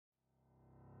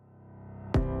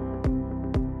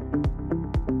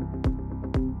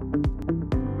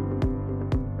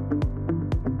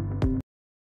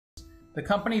The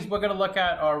companies we're going to look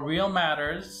at are Real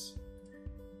Matters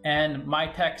and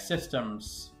Mitek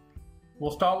Systems. We'll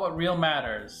start with Real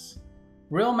Matters.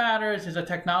 Real Matters is a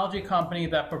technology company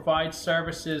that provides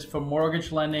services for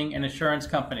mortgage lending and insurance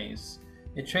companies.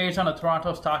 It trades on the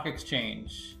Toronto Stock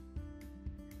Exchange.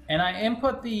 And I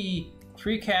input the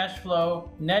free cash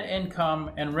flow, net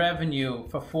income, and revenue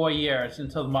for 4 years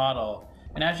into the model.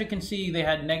 And as you can see, they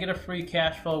had negative free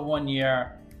cash flow 1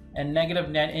 year and negative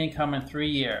net income in 3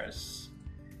 years.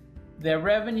 Their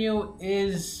revenue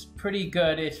is pretty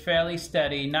good. It's fairly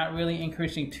steady, not really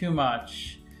increasing too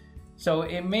much. So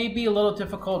it may be a little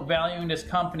difficult valuing this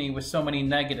company with so many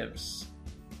negatives.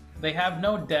 They have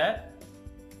no debt.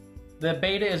 The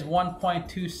beta is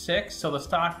 1.26, so the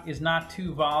stock is not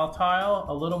too volatile,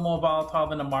 a little more volatile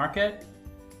than the market.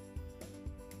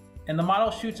 And the model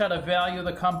shoots out a value of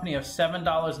the company of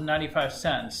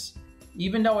 $7.95,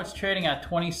 even though it's trading at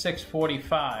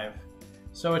 $26.45.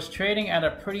 So it's trading at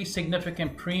a pretty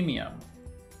significant premium.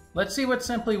 Let's see what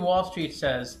Simply Wall Street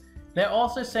says. They're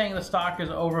also saying the stock is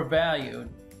overvalued.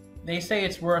 They say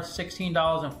it's worth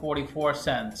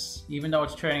 $16.44, even though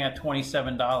it's trading at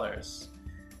 $27.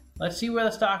 Let's see where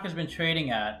the stock has been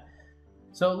trading at.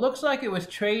 So it looks like it was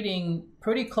trading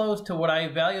pretty close to what I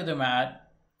valued them at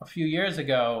a few years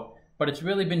ago, but it's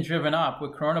really been driven up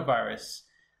with coronavirus.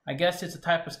 I guess it's a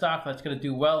type of stock that's going to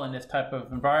do well in this type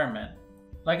of environment.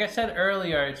 Like I said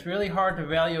earlier, it's really hard to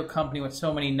value a company with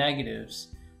so many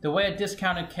negatives. The way a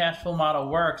discounted cash flow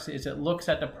model works is it looks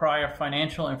at the prior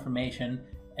financial information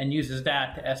and uses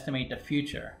that to estimate the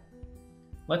future.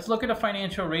 Let's look at the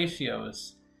financial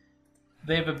ratios.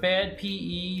 They have a bad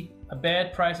PE, a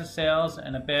bad price of sales,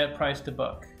 and a bad price to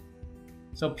book.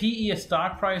 So PE is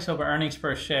stock price over earnings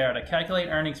per share. To calculate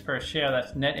earnings per share,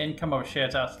 that's net income over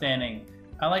shares outstanding.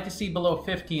 I like to see below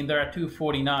 15, they're at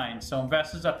 $2.49, so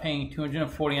investors are paying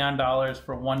 $249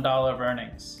 for $1 of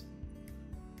earnings.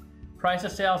 Price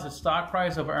of sales is stock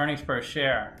price over earnings per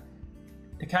share.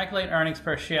 To calculate earnings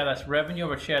per share, that's revenue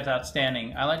over shares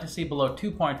outstanding. I like to see below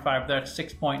 2.5, they're at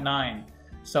 6.9.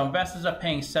 So investors are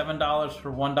paying $7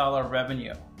 for $1 of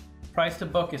revenue. Price to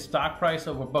book is stock price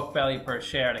over book value per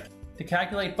share. To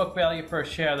calculate book value per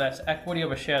share, that's equity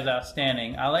over shares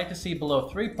outstanding. I like to see below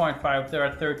 3.5, they're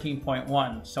at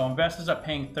 13.1. So investors are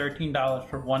paying $13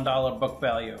 for $1 book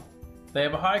value. They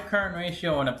have a high current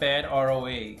ratio and a bad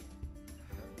ROE.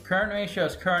 Current ratio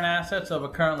is current assets over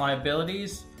current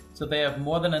liabilities, so they have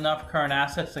more than enough current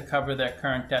assets to cover their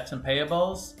current debts and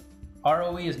payables.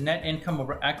 ROE is net income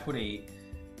over equity.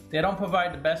 They don't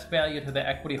provide the best value to the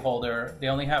equity holder. They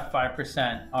only have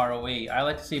 5% ROE. I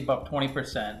like to see above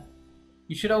 20%.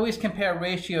 You should always compare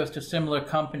ratios to similar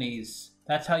companies.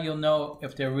 That's how you'll know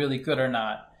if they're really good or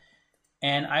not.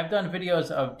 And I've done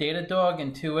videos of Datadog,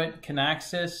 Intuit,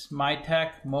 Kinaxis,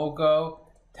 Mitek, Mogo,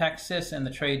 Texas, and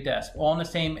the Trade Desk, all in the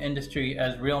same industry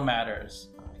as Real Matters.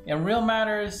 In Real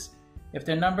Matters, if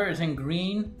their number is in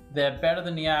green, they're better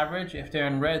than the average. If they're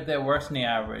in red, they're worse than the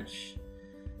average.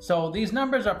 So these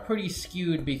numbers are pretty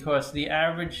skewed because the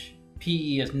average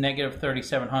PE is negative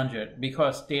 3,700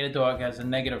 because Datadog has a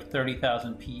negative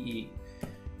 30,000 PE.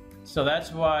 So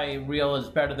that's why Real is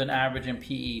better than average in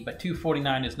PE, but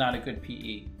 249 is not a good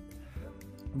PE.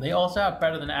 They also have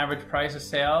better than average price of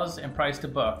sales and price to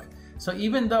book. So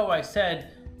even though I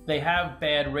said they have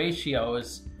bad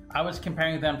ratios, I was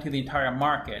comparing them to the entire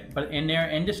market, but in their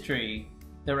industry,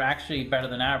 they're actually better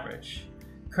than average.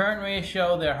 Current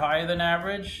ratio, they're higher than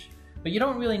average, but you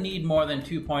don't really need more than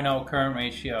 2.0 current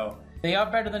ratio. They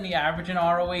are better than the average in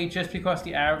ROE just because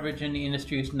the average in the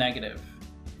industry is negative.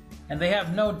 And they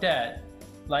have no debt,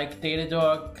 like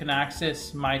Datadog,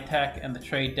 Kinaxis, Mitek, and the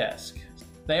Trade Desk.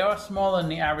 They are smaller than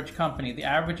the average company. The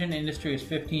average in the industry is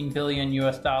 $15 billion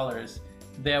US.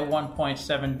 They're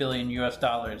 $1.7 billion US.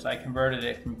 I converted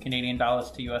it from Canadian dollars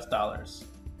to US dollars.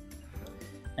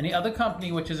 And the other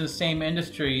company, which is in the same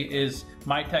industry, is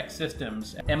Mitek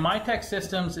Systems. And Mitek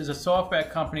Systems is a software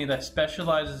company that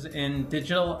specializes in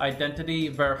digital identity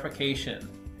verification.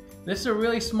 This is a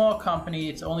really small company.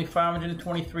 It's only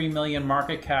 523 million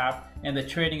market cap, and they're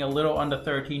trading a little under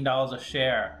 $13 a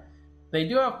share. They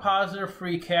do have positive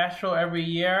free cash flow every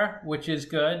year, which is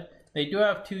good. They do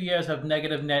have 2 years of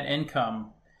negative net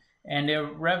income, and their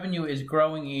revenue is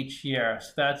growing each year,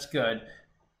 so that's good.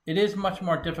 It is much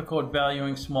more difficult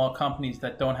valuing small companies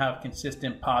that don't have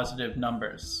consistent positive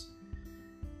numbers.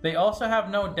 They also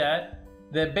have no debt.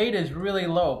 Their beta is really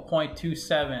low,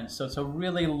 0.27, so it's a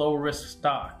really low risk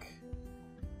stock.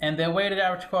 And their weighted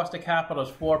average cost of capital is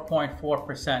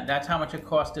 4.4%. That's how much it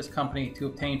costs this company to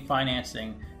obtain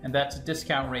financing, and that's a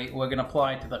discount rate we're going to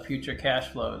apply to the future cash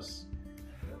flows.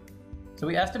 So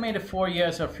we estimated 4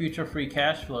 years of future free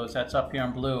cash flows, that's up here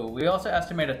in blue. We also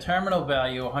estimate a terminal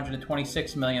value,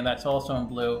 126 million, that's also in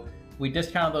blue. We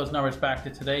discounted those numbers back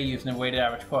to today using the weighted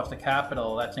average cost of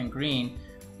capital, that's in green.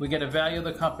 We get a value of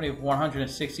the company of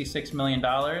 $166 million.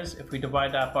 If we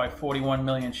divide that by 41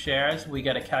 million shares, we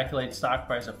get a calculated stock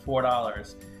price of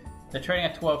 $4. They're trading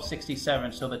at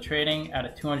 $12.67, so they're trading at a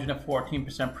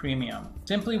 214% premium.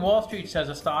 Simply Wall Street says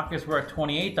the stock is worth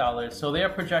 $28, so they're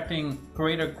projecting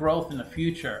greater growth in the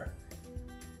future.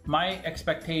 My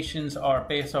expectations are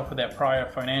based off of their prior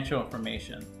financial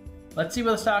information. Let's see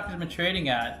where the stock has been trading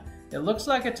at. It looks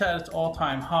like it's at its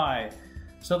all-time high.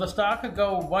 So the stock could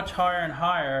go much higher and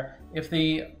higher if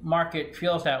the market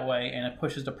feels that way and it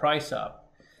pushes the price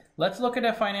up. Let's look at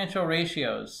their financial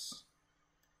ratios.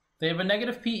 They have a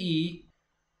negative PE,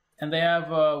 and they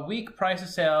have a weak price of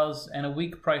sales and a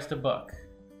weak price to book.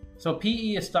 So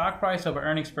PE is stock price over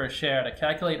earnings per share. To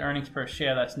calculate earnings per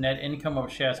share, that's net income over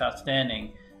shares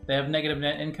outstanding. They have negative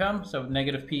net income, so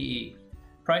negative PE.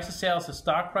 Price of sales is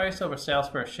stock price over sales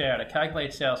per share. To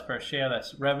calculate sales per share,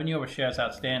 that's revenue over shares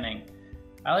outstanding.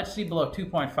 I like to see below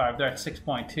 2.5, they're at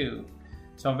 6.2.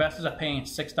 So investors are paying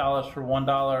 $6 for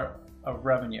 $1 of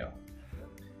revenue.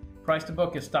 Price to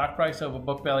book is stock price over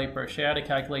book value per share. To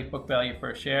calculate book value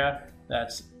per share,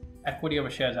 that's equity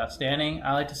over shares outstanding.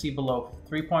 I like to see below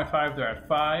 3.5, they're at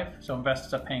 5. So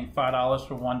investors are paying $5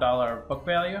 for $1 of book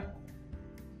value.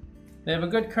 They have a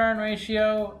good current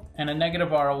ratio and a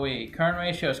negative ROE. Current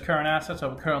ratio is current assets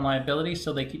over current liabilities,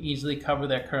 so they can easily cover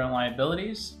their current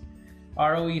liabilities.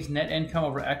 ROE is net income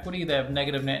over equity. They have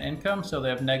negative net income, so they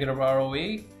have negative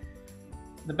ROE.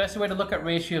 The best way to look at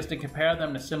ratios is to compare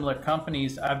them to similar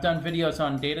companies. I've done videos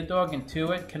on Datadog,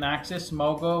 Intuit, Kinaxis,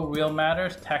 Mogo, Real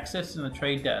Matters, Texas, and the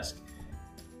Trade Desk.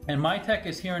 And Mitek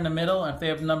is here in the middle, and if they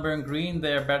have a number in green,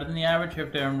 they're better than the average.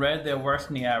 If they're in red, they're worse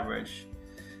than the average.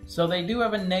 So they do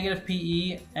have a negative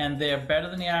PE, and they're better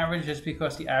than the average just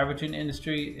because the average in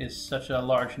industry is such a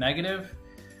large negative.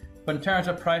 But in terms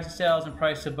of price to sales and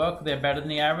price to book, they're better than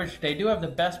the average. They do have the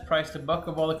best price to book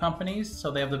of all the companies,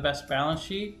 so they have the best balance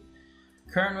sheet.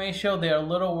 Current ratio, they're a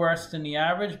little worse than the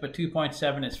average, but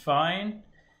 2.7 is fine.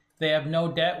 They have no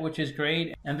debt, which is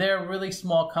great, and they're a really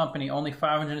small company, only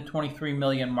 523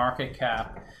 million market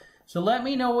cap. So let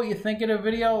me know what you think of the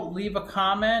video. Leave a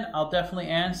comment, I'll definitely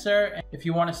answer. If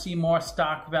you want to see more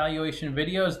stock valuation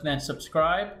videos, then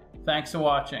subscribe. Thanks for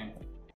watching.